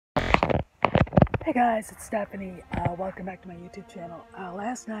Hey guys, it's Stephanie. Welcome back to my YouTube channel.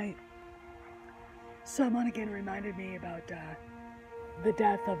 Last night, someone again reminded me about the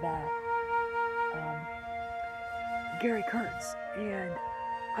death of Gary Kurtz, and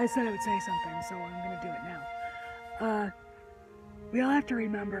I said I would say something, so I'm going to do it now. We all have to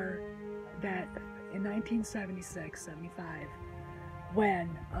remember that in 1976-75, when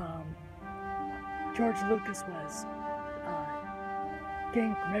George Lucas was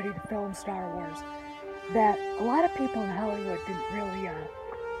getting ready to film Star Wars, that a lot of people in Hollywood didn't really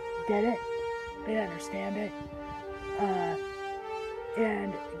get it. They didn't understand it.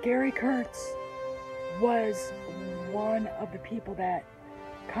 And Gary Kurtz was one of the people that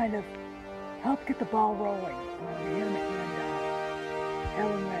kind of helped get the ball rolling. Him and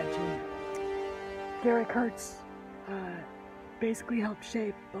Alan Ladd Jr. Gary Kurtz basically helped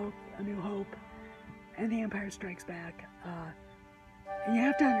shape both A New Hope and The Empire Strikes Back. And you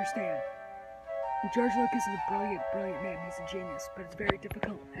have to understand, George Lucas is a brilliant, brilliant man. He's a genius, but it's very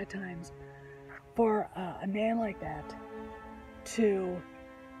difficult at times for a man like that to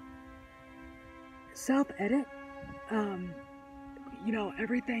self-edit. You know,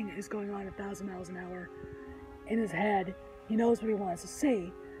 everything is going on 1,000 miles an hour in his head. He knows what he wants to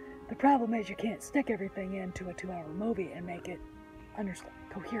see. The problem is you can't stick everything into a 2-hour movie and make it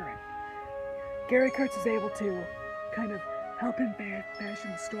coherent. Gary Kurtz is able to kind of help him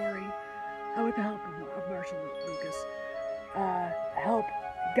fashion the story with the help of Marshall Lucas, help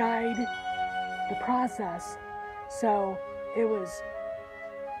guide the process. So it was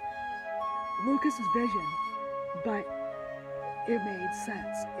Lucas's vision, but it made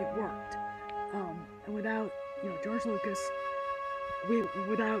sense. It worked. And without George Lucas,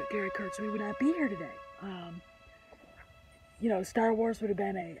 without Gary Kurtz, we would not be here today. Star Wars would have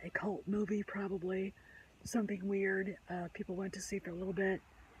been a cult movie, probably something weird people went to see for a little bit,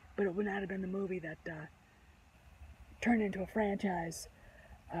 but it would not have been the movie that turned into a franchise,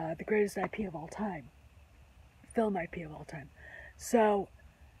 the greatest IP of all time, film IP of all time. So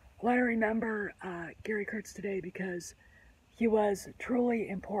I want to remember Gary Kurtz today because he was truly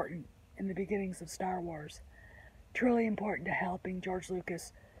important in the beginnings of Star Wars, truly important to helping George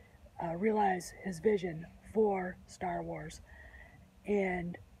Lucas realize his vision for Star Wars.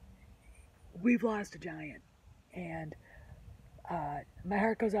 And we've lost a giant, and my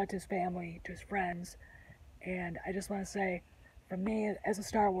heart goes out to his family, to his friends, and I just want to say, from me as a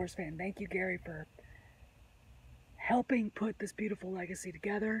Star Wars fan, thank you, Gary, for helping put this beautiful legacy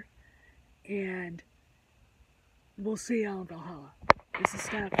together, and we'll see y'all in Valhalla. This is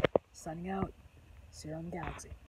Steph, signing out. See you on the Galaxy.